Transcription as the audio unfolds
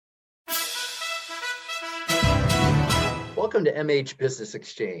Welcome to MH Business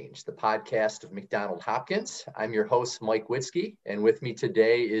Exchange, the podcast of McDonald Hopkins. I'm your host, Mike Witzke, and with me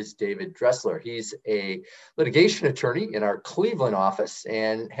today is David Dressler. He's a litigation attorney in our Cleveland office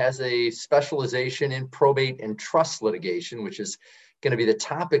and has a specialization in probate and trust litigation, which is going to be the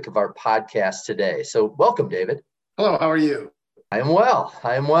topic of our podcast today. So welcome, David. Hello, how are you? I am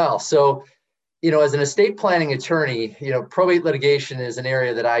well. So, as an estate planning attorney, probate litigation is an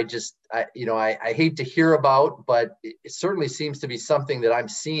area that I hate to hear about, but it certainly seems to be something that I'm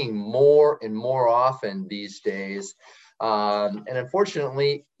seeing more and more often these days. And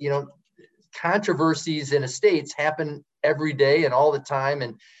unfortunately, controversies in estates happen every day and all the time.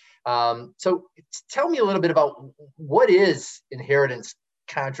 And so tell me a little bit about what is inheritance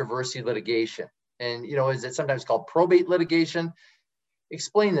controversy litigation? And, is it sometimes called probate litigation?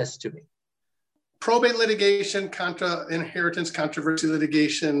 Explain this to me. Probate litigation, inheritance controversy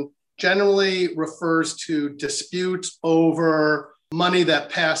litigation generally refers to disputes over money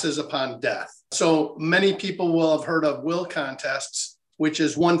that passes upon death. So many people will have heard of will contests, which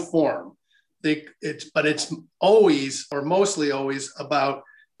is one form. But it's always, or mostly always, about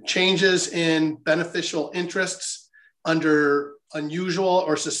changes in beneficial interests under unusual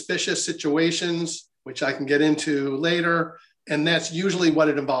or suspicious situations, which I can get into later. And that's usually what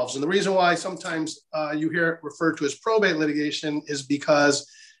it involves. And the reason why sometimes you hear it referred to as probate litigation is because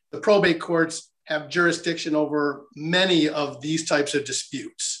the probate courts have jurisdiction over many of these types of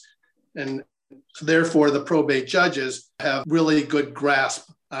disputes. And so therefore, the probate judges have really good grasp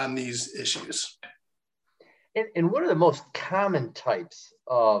on these issues. And what are the most common types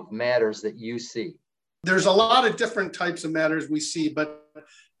of matters that you see? There's a lot of different types of matters we see, but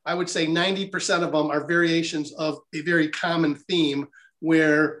I would say 90% of them are variations of a very common theme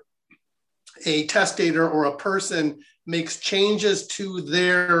where a testator or a person makes changes to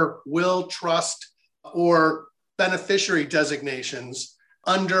their will, trust, or beneficiary designations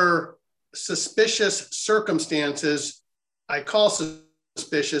under suspicious circumstances. I call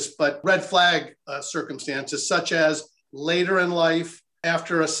suspicious, but red flag circumstances, such as later in life,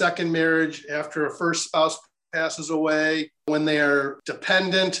 after a second marriage, after a first spouse passes away, when they are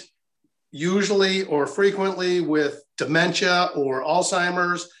dependent, usually or frequently with dementia or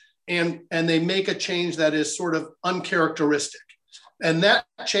Alzheimer's, and they make a change that is sort of uncharacteristic. And that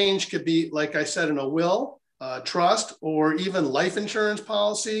change could be, like I said, in a will, trust, or even life insurance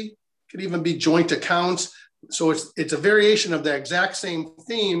policy. It could even be joint accounts. So it's a variation of the exact same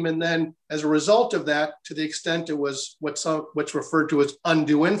theme. And then as a result of that, to the extent it was what's referred to as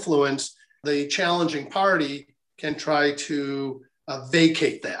undue influence, the challenging party can try to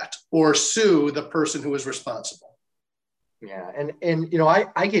vacate that or sue the person who is responsible. Yeah. And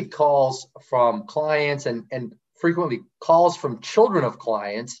I get calls from clients and frequently calls from children of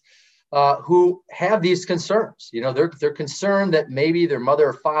clients who have these concerns. They're concerned that maybe their mother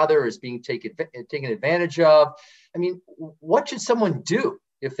or father is being taken advantage of. I mean, what should someone do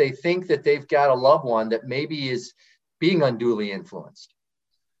if they think that they've got a loved one that maybe is being unduly influenced?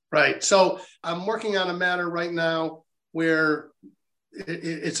 Right. So I'm working on a matter right now where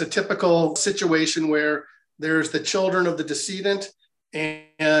it's a typical situation where there's the children of the decedent,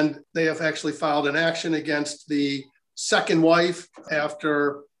 and they have actually filed an action against the second wife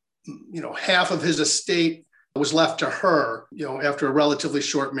after, half of his estate was left to her, after a relatively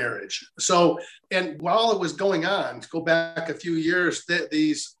short marriage. So, and while it was going on, to go back a few years,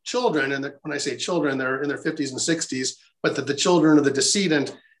 these children, and when I say children, they're in their 50s and 60s, but the children of the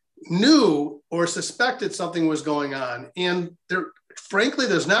decedent knew or suspected something was going on. And frankly,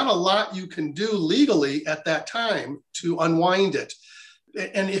 there's not a lot you can do legally at that time to unwind it.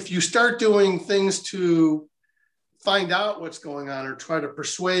 And if you start doing things to find out what's going on or try to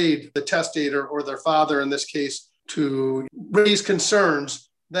persuade the testator or their father, in this case, to raise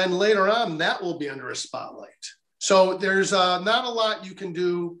concerns, then later on that will be under a spotlight. So there's not a lot you can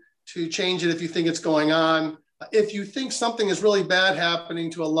do to change it if you think it's going on. If you think something is really bad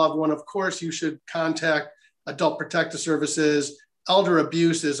happening to a loved one, of course, you should contact Adult Protective Services. Elder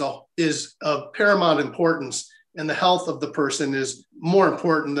abuse is of paramount importance, and the health of the person is more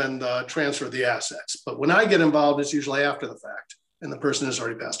important than the transfer of the assets. But when I get involved, it's usually after the fact, and the person has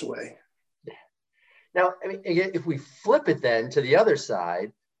already passed away. Now, if we flip it then to the other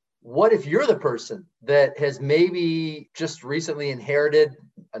side, what if you're the person that has maybe just recently inherited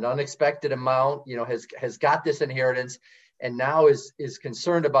an unexpected amount, has got this inheritance and now is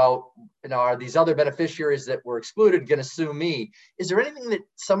concerned about, are these other beneficiaries that were excluded going to sue me? Is there anything that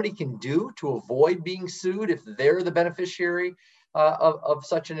somebody can do to avoid being sued if they're the beneficiary of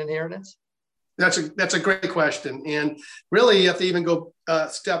such an inheritance? That's a great question. And really, you have to even go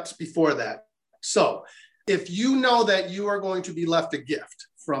steps before that. So if you know that you are going to be left a gift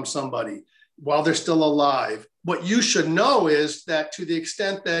from somebody while they're still alive, what you should know is that to the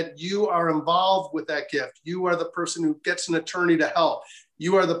extent that you are involved with that gift, you are the person who gets an attorney to help.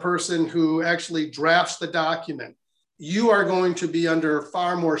 You are the person who actually drafts the document. You are going to be under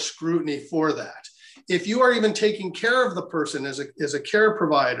far more scrutiny for that. If you are even taking care of the person as a care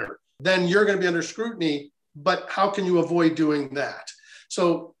provider, then you're going to be under scrutiny. But how can you avoid doing that?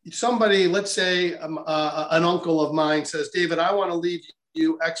 So somebody, let's say an uncle of mine says, David, I want to leave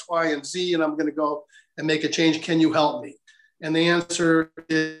you X, Y, and Z, and I'm going to go and make a change. Can you help me? And the answer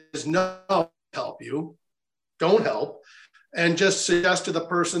is no, help you. Don't help. And just suggest to the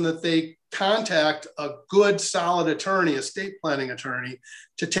person that they contact a good, solid attorney, estate planning attorney,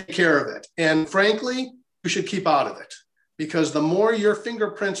 to take care of it. And frankly, you should keep out of it, because the more your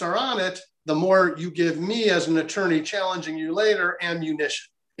fingerprints are on it, the more you give me as an attorney challenging you later ammunition.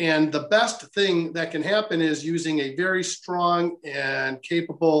 And the best thing that can happen is using a very strong and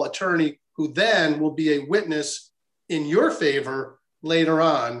capable attorney who then will be a witness in your favor later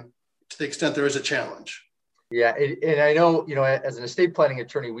on, to the extent there is a challenge. Yeah. And I know, as an estate planning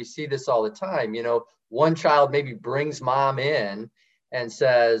attorney, we see this all the time. One child maybe brings mom in and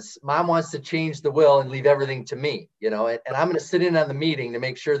says, Mom wants to change the will and leave everything to me, and I'm going to sit in on the meeting to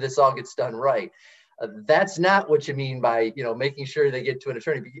make sure this all gets done right. That's not what you mean by, making sure they get to an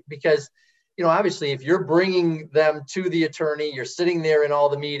attorney, because, obviously if you're bringing them to the attorney, you're sitting there in all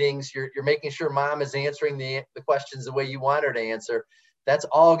the meetings, you're making sure mom is answering the questions the way you want her to answer. That's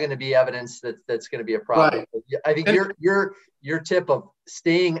all going to be evidence that's going to be a problem. Right. I think your tip of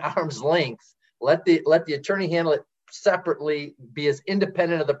staying arm's length, let the attorney handle it separately, be as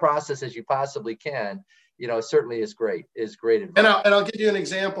independent of the process as you possibly can, certainly is great advice. And I'll give you an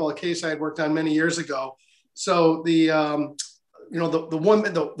example, a case I had worked on many years ago. So the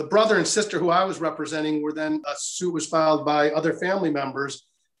brother and sister who I was representing were then, a suit was filed by other family members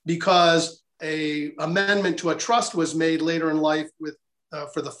because a amendment to a trust was made later in life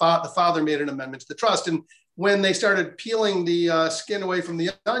for the father made an amendment to the trust. And when they started peeling the skin away from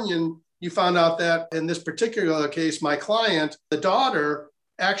the onion, you found out that in this particular case, my client, the daughter,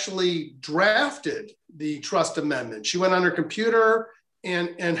 actually drafted the trust amendment. She went on her computer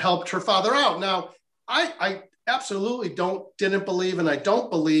and helped her father out. Now, I absolutely didn't believe, and I don't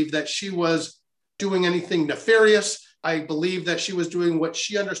believe that she was doing anything nefarious. I believe that she was doing what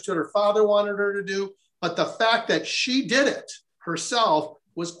she understood her father wanted her to do. But the fact that she did it herself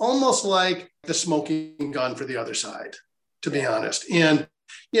was almost like the smoking gun for the other side, to be honest. And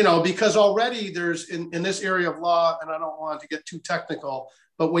because already there's in this area of law, and I don't want to get too technical,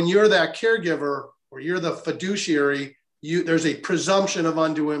 but when you're that caregiver or you're the fiduciary, there's a presumption of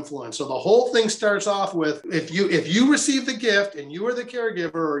undue influence. So the whole thing starts off with, if you receive the gift and you are the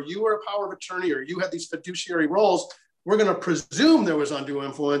caregiver, or you are a power of attorney, or you have these fiduciary roles, we're going to presume there was undue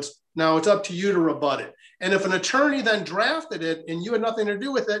influence. Now it's up to you to rebut it. And if an attorney then drafted it and you had nothing to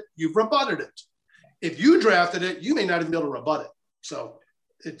do with it, you've rebutted it. If you drafted it, you may not even be able to rebut it. So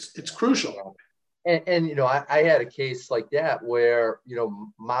it's crucial. And I had a case like that where,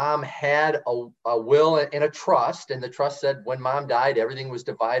 mom had a will and a trust, and the trust said when mom died, everything was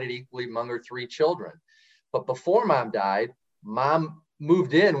divided equally among her 3 children. But before mom died, mom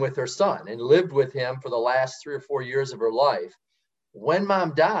moved in with her son and lived with him for the last 3 or 4 years of her life. When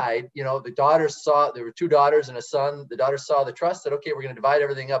mom died, the daughters there were 2 daughters and a son. The daughters saw the trust, said, okay, we're going to divide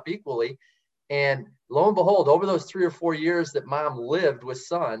everything up equally. And lo and behold, over those 3 or 4 years that mom lived with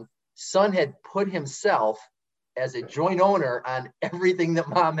son had put himself as a joint owner on everything that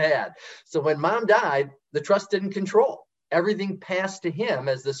mom had. So when mom died, the trust didn't control. Everything passed to him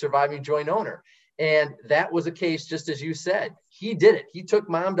as the surviving joint owner. And that was a case, just as you said, he did it. He took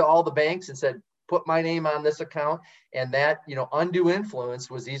mom to all the banks and said, put my name on this account. And that, undue influence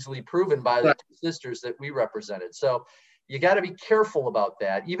was easily proven by the 2 sisters that we represented. So you got to be careful about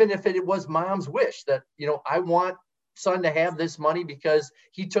that. Even if it was mom's wish that, I want son to have this money because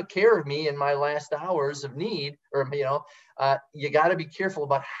he took care of me in my last hours of need, or, you got to be careful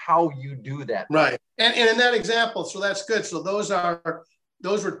about how you do that. Right. And in that example, so that's good. So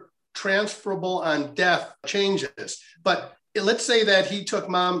those were transferable on death changes. But let's say that he took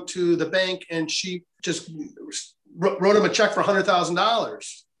mom to the bank and she just wrote him a check for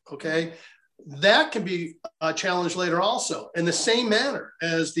 $100,000. Okay. That can be a challenge later also in the same manner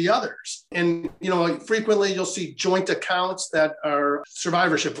as the others. And, frequently you'll see joint accounts that are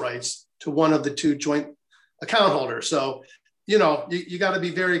survivorship rights to one of the 2 joint account holders. So, you got to be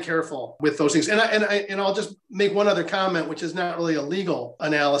very careful with those things. And I'll just make one other comment, which is not really a legal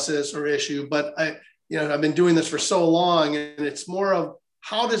analysis or issue, but I've been doing this for so long, and it's more of,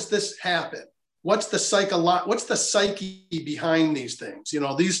 how does this happen? what's the psyche behind these things?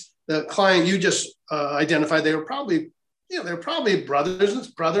 The client you just identified, they were probably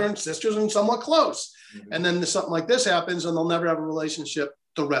brother and sisters and somewhat close. Mm-hmm. And then something like this happens and they'll never have a relationship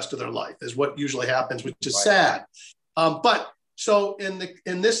the rest of their life is what usually happens, which is sad. But so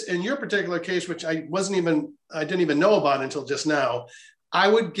in your particular case, which I didn't even know about until just now, I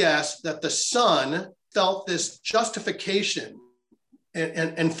would guess that the son felt this justification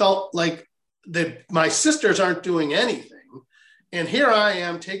and felt like that my sisters aren't doing anything. And here I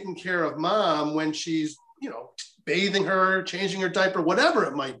am taking care of mom when she's, bathing her, changing her diaper, whatever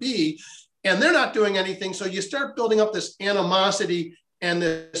it might be. And they're not doing anything. So you start building up this animosity and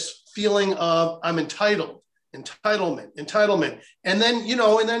this feeling of I'm entitlement. And then,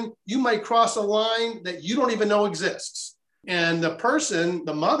 you might cross a line that you don't even know exists. And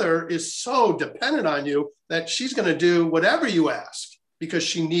the mother is so dependent on you that she's going to do whatever you ask because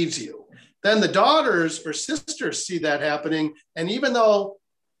she needs you. Then the daughters or sisters see that happening. And even though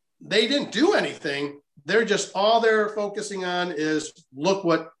they didn't do anything, they're just, all they're focusing on is look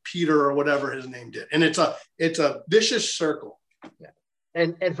what Peter or whatever his name did. And it's a vicious circle. Yeah.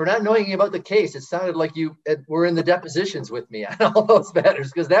 And for not knowing about the case, it sounded like you were in the depositions with me on all those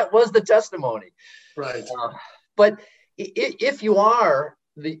matters, because that was the testimony. Right. But if you are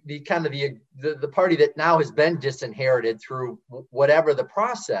the kind of the party that now has been disinherited through whatever the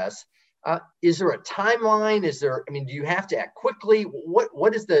process, is there a timeline? Do you have to act quickly? What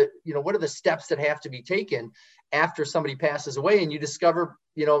are the steps that have to be taken after somebody passes away and you discover,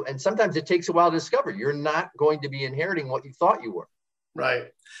 and sometimes it takes a while to discover you're not going to be inheriting what you thought you were. Right.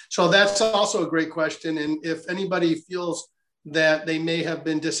 So that's also a great question. And if anybody feels that they may have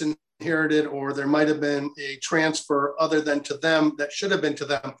been disinherited or there might have been a transfer other than to them that should have been to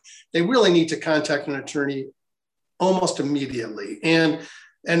them, they really need to contact an attorney almost immediately. And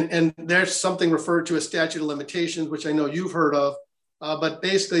there's something referred to as statute of limitations, which I know you've heard of, but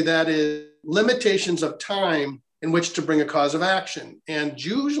basically that is limitations of time in which to bring a cause of action. And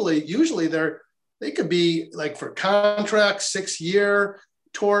usually they could be like for contract, 6-year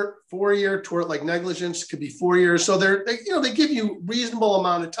tort, 4-year tort, like negligence could be 4 years. So they give you reasonable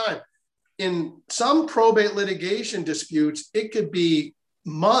amount of time. In some probate litigation disputes, it could be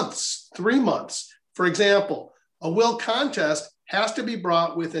months, 3 months. For example, a will contest has to be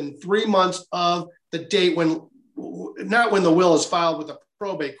brought within 3 months of the date not when the will is filed with the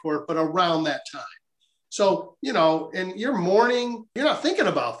probate court, but around that time. So, and you're mourning, you're not thinking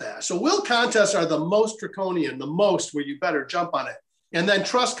about that. So will contests are the most draconian, where you better jump on it. And then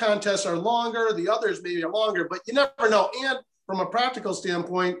trust contests are longer, the others maybe are longer, but you never know. And from a practical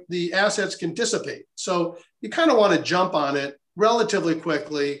standpoint, the assets can dissipate. So you kind of want to jump on it relatively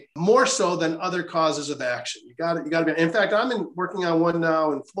quickly, more so than other causes of action. You got to be. In fact, I'm working on one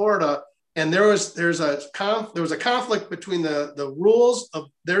now in Florida, and there was a conflict between the rules of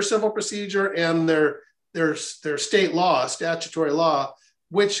their civil procedure and their state law, statutory law,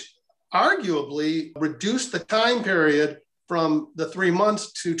 which arguably reduced the time period from the 3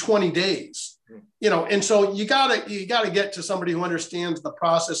 months to 20 days. And so you gotta get to somebody who understands the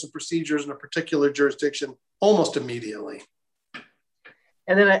process and procedures in a particular jurisdiction almost immediately.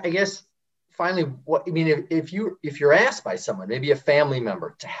 And then I guess finally, if you're asked by someone, maybe a family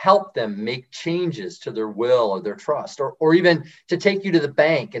member, to help them make changes to their will or their trust, or even to take you to the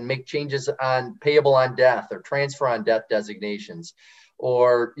bank and make changes on payable on death or transfer on death designations,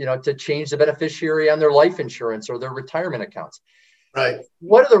 or to change the beneficiary on their life insurance or their retirement accounts. Right.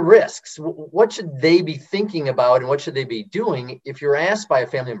 What are the risks? What should they be thinking about, and what should they be doing if you're asked by a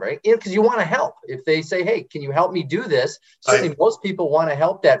family member? Because you want to help. If they say, "Hey, can you help me do this?" Certainly, right. Most people want to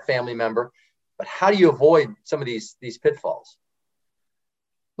help that family member, but how do you avoid some of these pitfalls?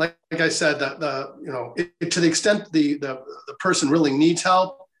 Like I said, to the extent the person really needs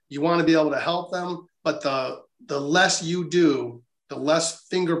help, you want to be able to help them. But the less you do, the less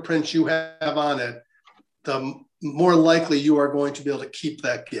fingerprints you have on it, the more likely you are going to be able to keep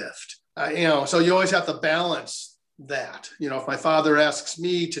that gift. So you always have to balance that. If my father asks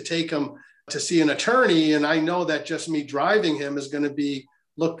me to take him to see an attorney, and I know that just me driving him is going to be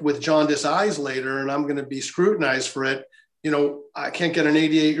looked with jaundiced eyes later, and I'm going to be scrutinized for it, I can't get an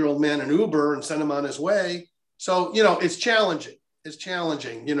 88-year-old man an Uber and send him on his way. So, it's challenging. It's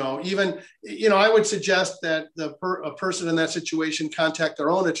challenging, I would suggest that a person in that situation contact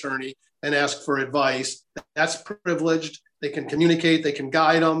their own attorney and ask for advice. That's privileged. They can communicate, they can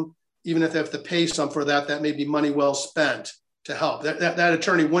guide them, even if they have to pay some for that. That may be money well spent to help. That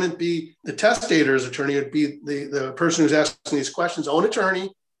attorney wouldn't be the testator's attorney. It would be the person who's asking these questions' own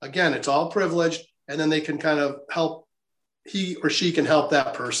attorney. Again, it's all privileged, and then they can kind of help, he or she can help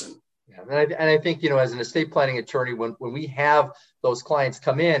that person. Yeah. And I think, as an estate planning attorney, when we have those clients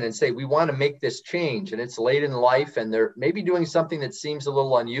come in and say, we want to make this change, and it's late in life and they're maybe doing something that seems a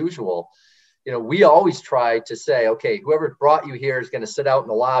little unusual, we always try to say, okay, whoever brought you here is going to sit out in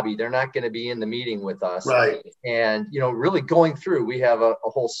the lobby. They're not going to be in the meeting with us. Right. And, really going through, we have a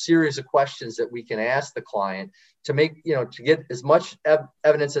whole series of questions that we can ask the client to make, to get as much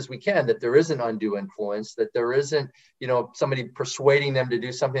evidence as we can that there isn't undue influence, that there isn't, somebody persuading them to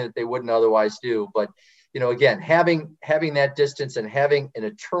do something that they wouldn't otherwise do. But, again, having that distance and having an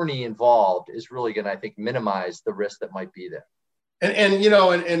attorney involved is really going to, I think, minimize the risk that might be there. And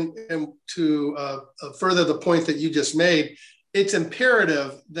to further the point that you just made, it's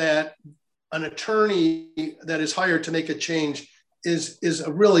imperative that an attorney that is hired to make a change is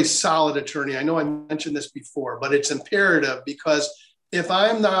a really solid attorney. I know I mentioned this before, but it's imperative, because if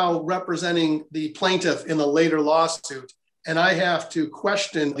I'm now representing the plaintiff in a later lawsuit and I have to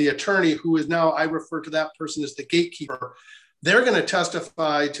question the attorney who is now, I refer to that person as the gatekeeper, they're going to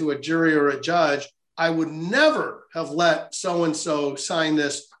testify to a jury or a judge, I would never have let so-and-so sign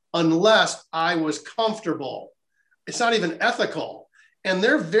this unless I was comfortable. It's not even ethical. And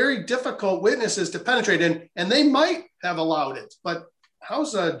they're very difficult witnesses to penetrate in, and they might have allowed it, but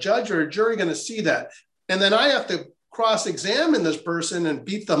how's a judge or a jury going to see that? And then I have to cross-examine this person and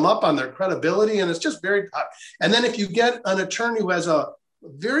beat them up on their credibility. And it's just very tough. And then if you get an attorney who has a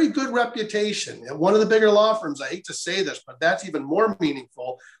very good reputation at one of the bigger law firms, I hate to say this, but that's even more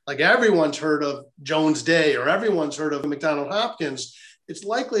meaningful. Like everyone's heard of Jones Day or everyone's heard of McDonald Hopkins. It's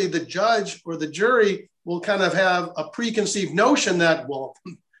likely the judge or the jury will kind of have a preconceived notion that, well,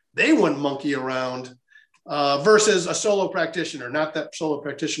 they wouldn't monkey around versus a solo practitioner. Not that solo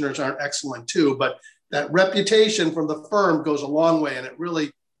practitioners aren't excellent too, but that reputation from the firm goes a long way. And it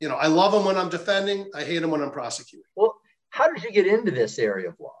really, I love them when I'm defending. I hate them when I'm prosecuting. Well, how did you get into this area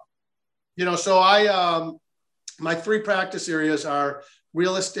of law? So my three practice areas are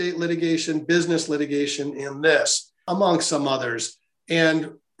real estate litigation, business litigation, and this, among some others.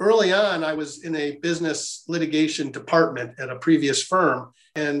 And early on, I was in a business litigation department at a previous firm,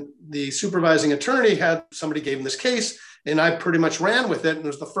 and the supervising attorney somebody gave him this case, and I pretty much ran with it. And it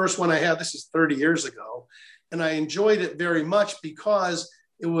was the first one I had. This is 30 years ago. And I enjoyed it very much because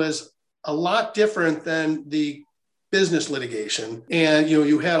it was a lot different than the business litigation. And,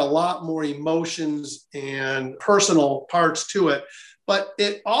 you had a lot more emotions and personal parts to it. But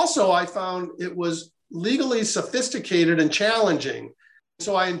it also, I found it was legally sophisticated and challenging.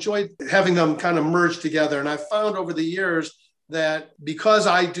 So I enjoyed having them kind of merge together. And I found over the years that because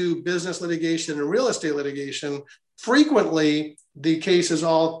I do business litigation and real estate litigation, frequently the cases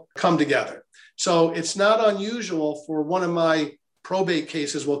all come together. So it's not unusual for one of my probate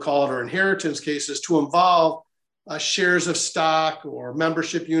cases, we'll call it, or inheritance cases, to involve shares of stock or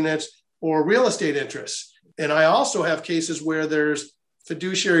membership units or real estate interests. And I also have cases where there's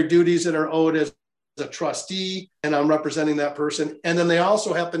fiduciary duties that are owed as a trustee, and I'm representing that person. And then they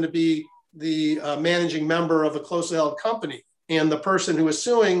also happen to be the managing member of a closely held company. And the person who is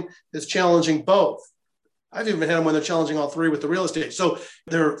suing is challenging both. I've even had them when they're challenging all three with the real estate. So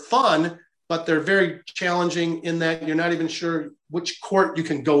they're fun, but they're very challenging in that you're not even sure which court you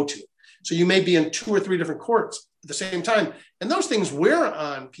can go to. So you may be in 2 or 3 different courts at the same time. And those things wear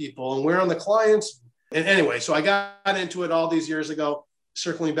on people and wear on the clients. And anyway, so I got into it all these years ago,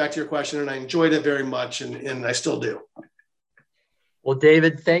 circling back to your question, and I enjoyed it very much, and I still do. Well,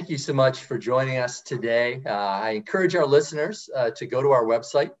 David, thank you so much for joining us today. I encourage our listeners to go to our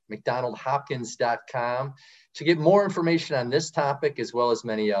website, mcdonaldhopkins.com, to get more information on this topic as well as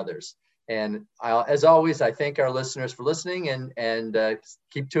many others. And as always, I thank our listeners for listening and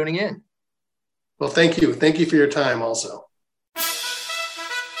keep tuning in. Well, thank you. Thank you for your time also.